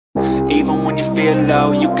Even when you feel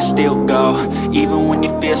low, you can still go. Even when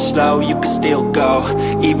you feel slow, you can still go.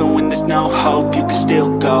 Even when there's no hope, you can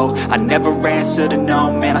still go. I never answer to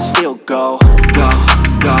no, man, I still go. Go,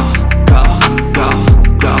 go, go, go,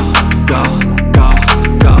 go, go, go, go,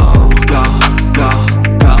 go, go,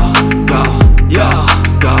 go, go, yo,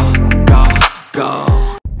 go, go, go.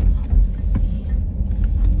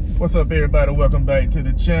 What's up, everybody? Welcome back to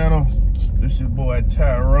the channel. This is your boy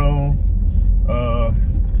Tyrone.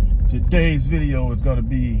 Today's video is going to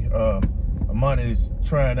be Amanni is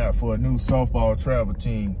trying out for a new softball travel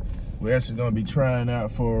team. We're actually going to be trying out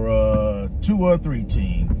for 2 or 3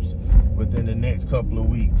 teams within the next couple of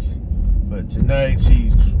weeks. But tonight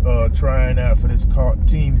she's trying out for this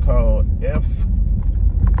team called FTB,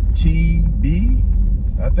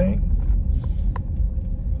 I think.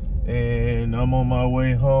 And I'm on my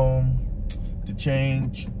way home to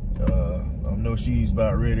change. I know she's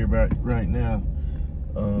about ready right now.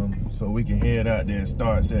 So we can head out there. It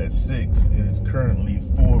starts at 6. It is currently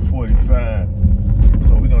 4:45.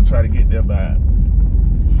 So we're gonna try to get there by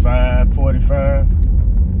 5:45.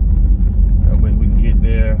 That way we can get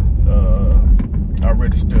there. I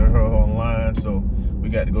registered her online, so we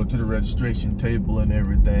got to go to the registration table and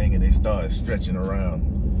everything, and they start stretching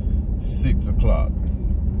around 6 o'clock.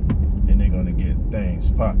 And they're gonna get things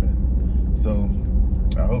popping. So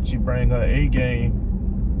I hope she bring her A game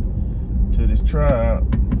to this tryout.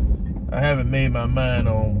 I haven't made my mind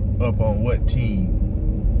up on what team,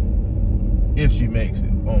 if she makes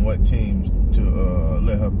it, on what teams to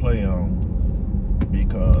let her play on.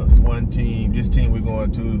 Because one team, this team we're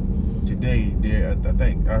going to today, I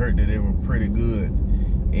think I heard that they were pretty good.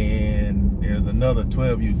 And there's another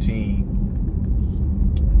 12U team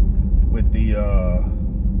with the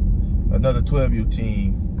another 12U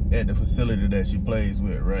team at the facility that she plays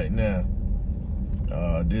with right now.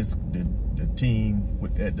 The team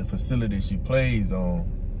at the facility she plays on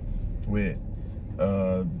with,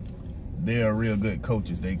 they are real good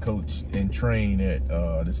coaches. They coach and train at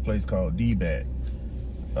this place called DBAT.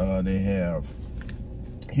 They have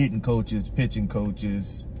hitting coaches, pitching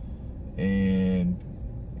coaches, and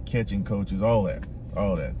catching coaches, all that.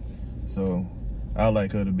 So I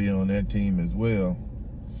like her to be on that team as well.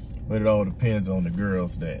 But it all depends on the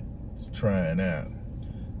girls that's trying out.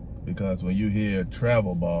 Because when you hear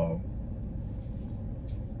travel ball,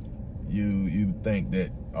 you think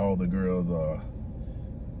that all the girls are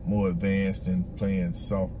more advanced in playing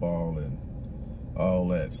softball and all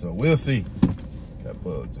that. So we'll see. Got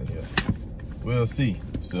bugs in here. We'll see.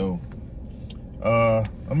 So I'm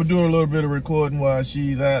gonna do a little bit of recording while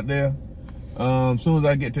she's out there. As soon as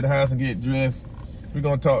I get to the house and get dressed, we're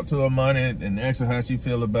gonna talk to Amanni and ask her how she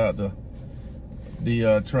feel about the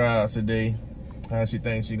tryouts today, how she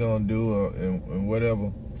thinks she's gonna do and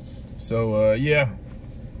whatever. So yeah,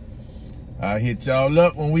 I'll hit y'all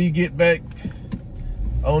up when we get back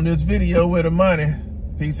on this video with Amanni.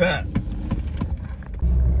 Peace out.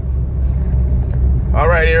 All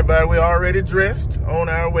right, everybody, we're already dressed, on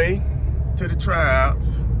our way to the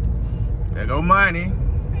tryouts. There go Amanni.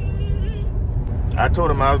 I told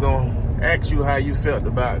him I was gonna ask you how you felt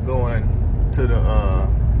about going to the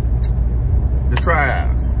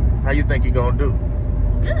tryouts. How you think you're gonna do?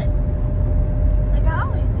 Good. Like I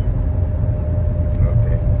always do.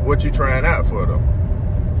 Okay. What you trying out for though?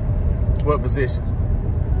 What positions?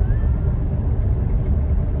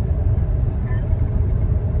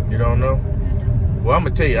 You don't know? Well, I'm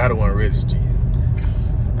gonna tell you, I don't want to register you.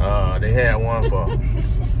 They had one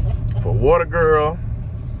for water girl,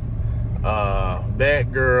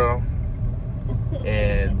 bag girl,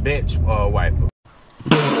 and bench wiper.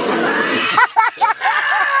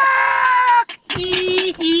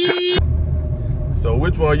 So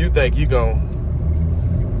which one you think you gonna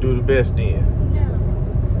do the best in? No.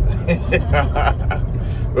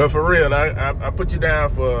 Well, for real, I put you down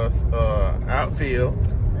for outfield,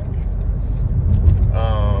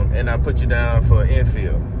 and I put you down for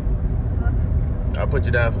infield. I put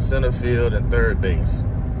you down for center field and third base.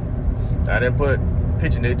 I didn't put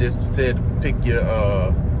pitching. They just said pick your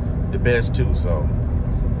the best 2, so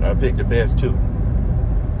I picked the best 2.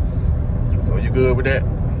 So you good with that?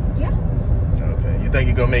 Yeah. Okay. You think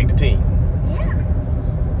you're gonna make the team? Yeah.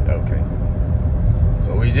 Okay.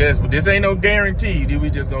 So this ain't no guarantee. We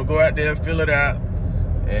just gonna go out there, fill it out,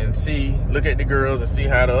 and see, look at the girls and see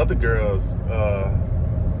how the other girls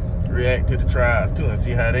react to the tryouts too, and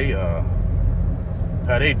see how they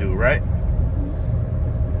do, right?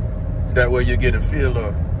 That way you get a feel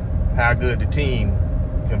of how good the team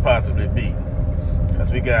can possibly be.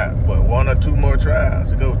 Because we got, what, 1 or 2 more tryouts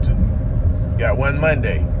to go to. Got one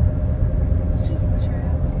Monday. 2 more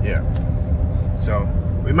tryouts. Yeah. So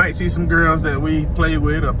We might see some girls that we play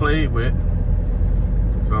with or played with.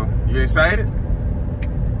 So, you excited?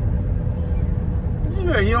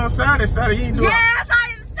 Yeah, you don't sound excited. You ain't doing. Yes, I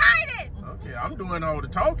am excited. Okay, I'm doing all the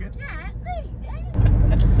talking. Yeah,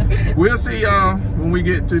 We'll see y'all when we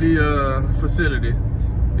get to the facility.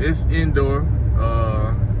 It's indoor,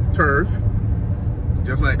 turf,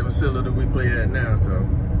 just like the facility we play at now. So,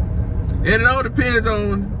 and it all depends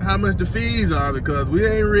on how much the fees are, because we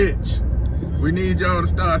ain't rich. We need y'all to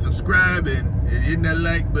start subscribing and hitting that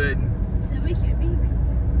like button. so we can be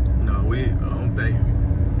rich. No, I don't think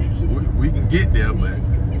we can get there, but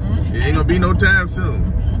it ain't gonna be no time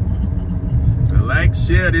soon. So like,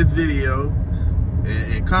 share this video,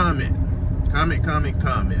 and comment.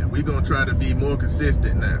 Comment. We're gonna try to be more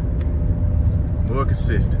consistent now. More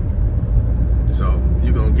consistent. So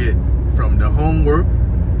you're gonna get from the homework,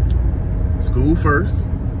 school first,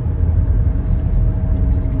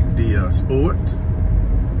 the sport,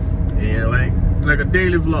 and like a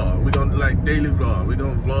daily vlog. We're gonna like daily vlog. We're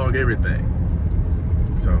gonna vlog everything.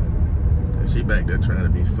 So she back there trying to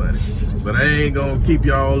be funny, but I ain't gonna keep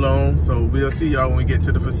y'all long. So we'll see y'all when we get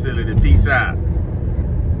to the facility. Peace out.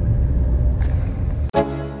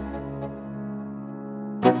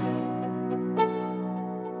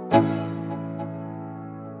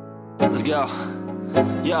 Let's go.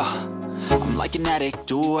 Yo, I'm like an addict,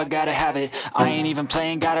 do I gotta have it. I ain't even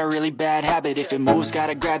playing, got a really bad habit. If it moves,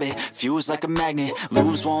 gotta grab it, fuse like a magnet.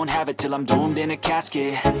 Lose, won't have it till I'm doomed in a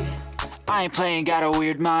casket. I ain't playing, got a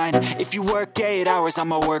weird mind. If you work 8 hours,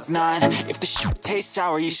 I'ma work 9. If the shit tastes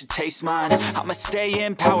sour, you should taste mine. I'ma stay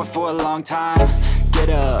in power for a long time. Get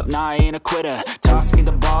up, nah, I ain't a quitter. Toss me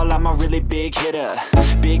the ball, I'm a really big hitter.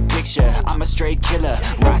 Big picture, I'm a straight killer.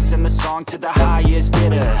 Rising the song to the highest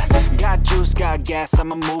bidder. Got juice, got gas,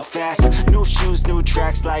 I'ma move fast. New shoes, new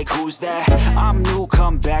tracks, like who's that? I'm new,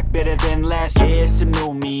 come back, better than last. Yeah, it's a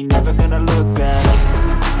new me, never gonna look back.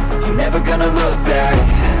 I'm never gonna look back.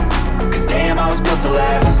 Cause damn, I was built to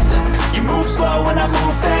last. You move slow and I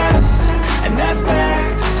move fast, and that's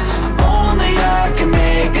facts. Only I can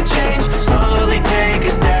make a change. Slowly take a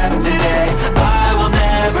step today. I will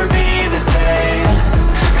never be the same.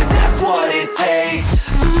 Cause that's what it takes.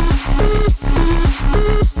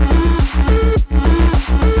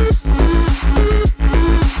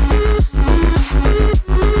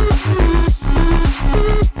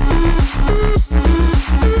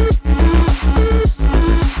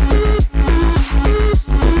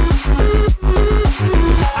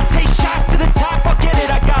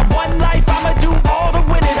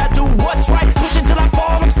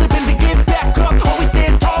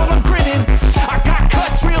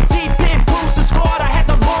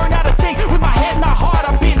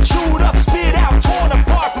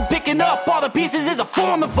 Pieces is a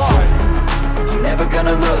form of art. I'm never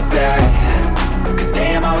gonna look back. Cause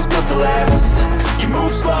damn, I was built to last. You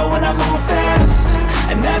move slow and I move fast,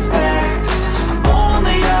 and that's facts.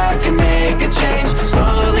 Only I can make a change.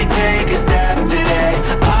 Slowly take a step today.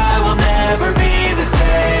 I will never be the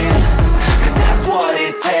same. Cause that's what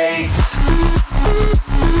it takes.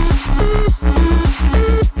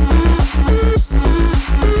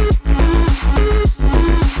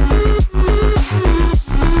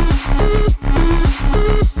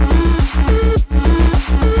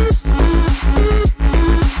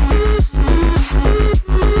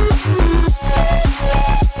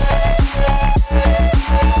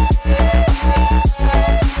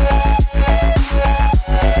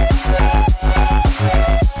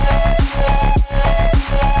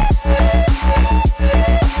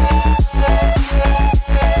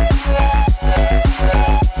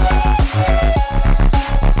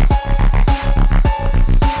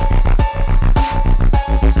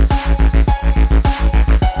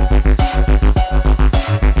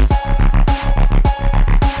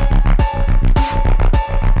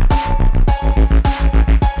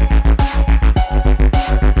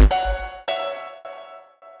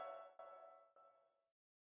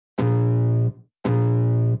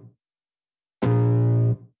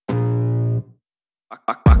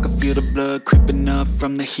 I can feel the blood creeping up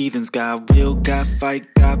from the heathens. Got will, got fight,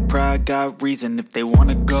 got pride, got reason. If they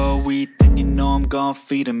wanna go eat, then you know I'm gon'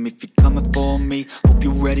 feed them. If you're coming for me, hope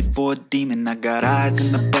you're ready for a demon. I got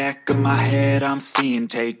eyes in the back of my head, I'm seeing.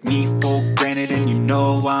 Take me for granted and you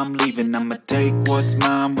know I'm leaving. I'ma take what's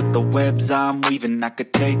mine with the webs I'm weaving. I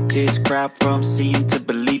could take this crowd from seeing to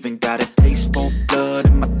believing. Got a taste for blood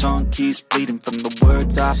in my tongue keeps bleeding from the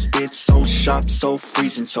words I spit. So sharp, so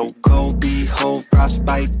freezing, so cold. Behold,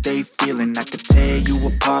 frostbite they feeling. I could tear you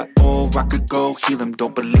apart or I could go heal them.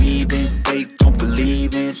 Don't believe in fate, don't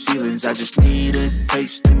believe in ceilings. I just need a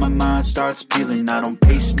taste and my mind starts peeling. I don't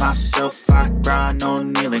pace myself, I grind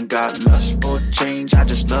on kneeling. Got lust for change, I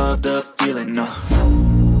just love the feeling.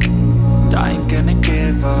 I ain't gonna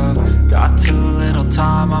give up. Got too little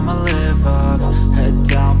time, I'ma live up. Head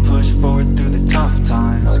down, push forward through the tough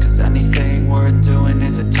times. Cause anything worth doing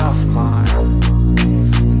is a tough climb.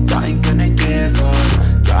 And I ain't gonna give up.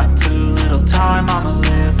 Got too little time, I'ma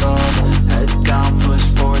live up. Head down, push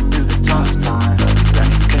forward through the tough times. Cause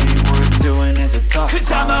anything worth doing is a tough climb.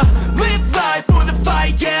 Cause I'ma live life for the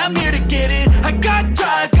fight, yeah, I'm here to get it. I got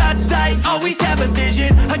drive, got sight, always have a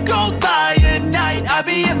vision. I don't lie at night, I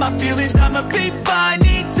be in my feelings. I'ma be fine,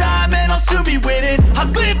 need time, and I'll soon be winning. I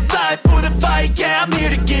live life for the fight, yeah, I'm here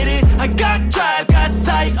to get it. I got drive, got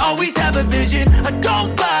sight, always have a vision. I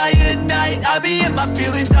don't lie at night, I be in my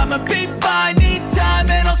feelings. I'ma be fine, need time,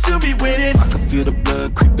 and I'll soon be winning. I can feel the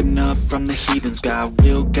blood creeping up from the heathens. Got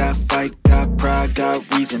will, got fight, got pride, got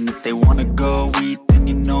reason. If they wanna go eat, then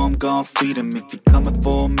you know I'm gon' feed them. If you're coming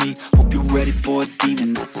for me, hope you're ready for a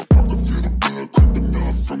demon. I can feel the blood creeping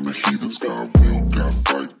up from the heathens. Got will, got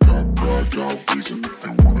fight, got pride, got reason. If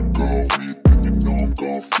they wanna go eat, then you know I'm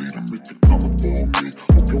gon' feed them. If you're coming for me,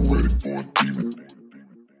 hope you're ready for a demon.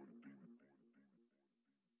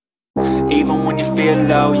 Even when you feel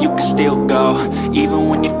low, you can still go. Even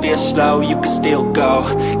when you feel slow, you can still go.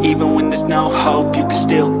 Even when there's no hope, you can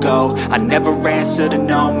still go. I never answer to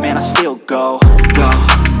no, man, I still go. Go,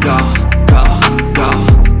 go, go, go,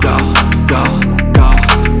 go, go, go, go,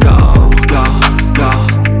 go, go, go,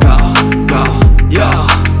 go, yo,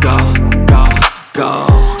 go, go, go.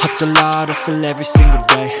 Hustle hard, hustle every single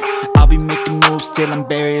day. I'll be making moves till I'm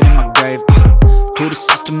buried in my grave. To the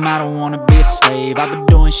system, I don't wanna be a slave. I've been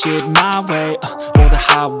doing shit my way, or the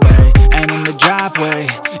highway. And in the driveway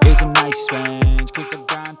is a nice range, cause I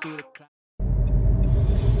grind through the clouds.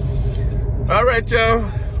 Alright, y'all,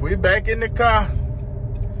 we back in the car.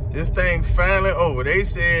 This thing finally over. They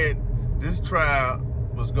said this trial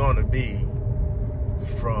was gonna be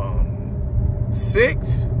from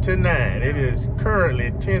 6 to 9. It is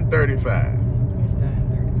currently 10:35. It's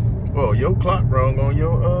 9:30. Whoa, your clock wrong on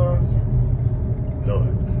your Lord. No,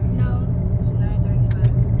 it's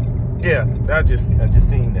 9:35. Yeah, I just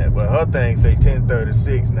seen that. But her thing say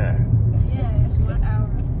 10:36 now. Yeah, it's 1 hour.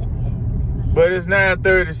 But it's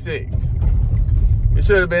 9:36. It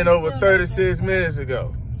should have been over 36 minutes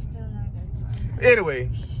ago. It's still 9:35.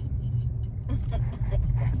 Anyway,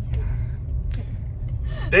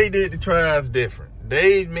 they did the trials different.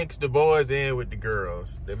 They mixed the boys in with the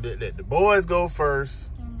girls. They let the boys go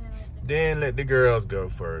first, then let the girls go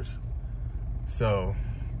first. So,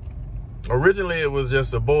 originally it was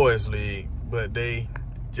just a boys league, but they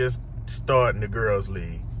just starting the girls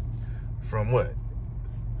league from what?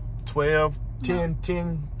 12, 10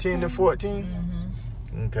 to 14? Mm-hmm.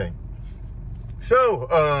 Okay. So,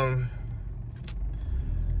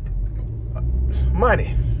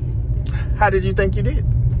 Money, how did you think you did?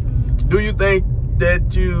 Do you think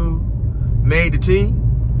that you made the team?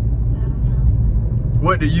 I don't know.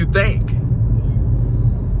 What do you think?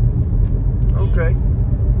 Okay.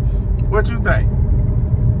 What you think? I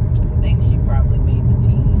think she probably made the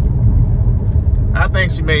team. I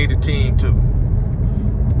think she made the team too.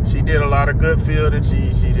 She did a lot of good fielding.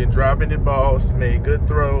 She didn't drop any balls. She made good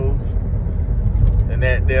throws and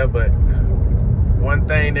that there. But one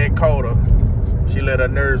thing that caught her, she let her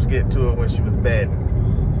nerves get to her when she was batting.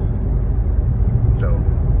 So.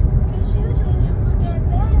 Because usually they look at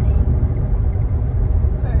batting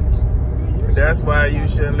first. That's why you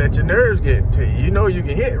shouldn't let your nerves get to you. You know you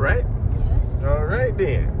can hit, right? Yes. All right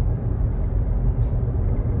then.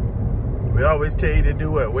 We always tell you to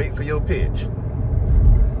do what? Wait for your pitch.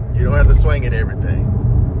 You don't have to swing at everything.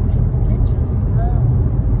 Pitch is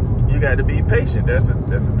slow. You got to be patient. That's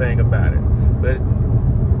the thing about it. But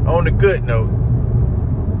on the good note,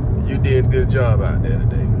 you did a good job out there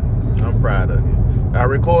today. I'm proud of you. I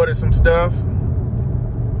recorded some stuff.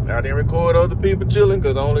 I didn't record other people chilling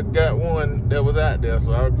because I only got one that was out there.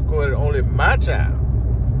 So I recorded only my child.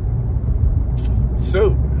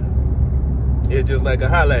 So, it's just like a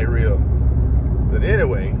highlight reel. But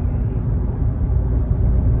anyway,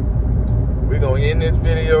 we're going to end this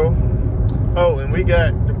video. Oh, and we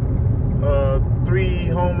got 3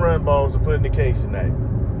 home run balls to put in the case tonight.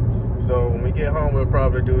 So when we get home, we'll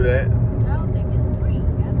probably do that. I don't think it's 3. I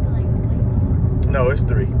feel like it's like 4. No, it's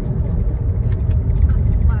 3.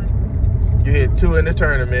 Why? You hit 2 in the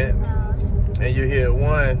tournament, and you hit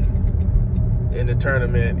 1 in the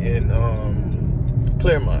tournament in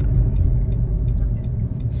Claremont.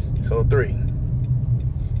 So 3.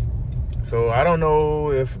 So I don't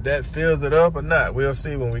know if that fills it up or not. We'll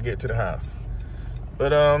see when we get to the house.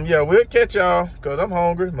 But yeah, we'll catch y'all because I'm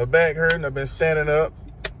hungry. My back hurting. I've been standing up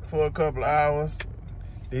for a couple of hours.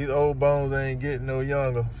 These old bones ain't getting no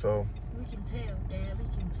younger, so. We can tell, Dad. We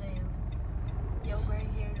can tell. Your gray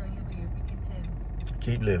hairs on your beard. We can tell.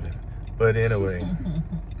 Keep living. But anyway.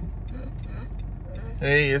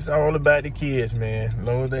 Hey, it's all about the kids, man. As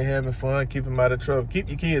long as they having fun, keep them out of trouble. Keep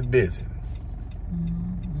your kids busy.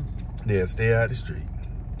 They'll stay out the street.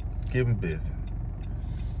 Keep them busy.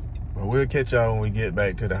 But we'll catch y'all when we get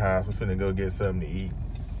back to the house. We're finna go get something to eat.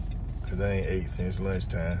 Because I ain't ate since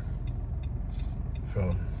lunchtime.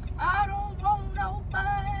 So. I don't want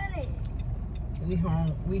nobody. We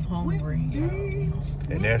hungry.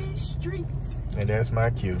 And that's my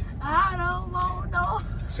cue. I don't want no.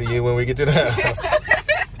 See you when we get to the house.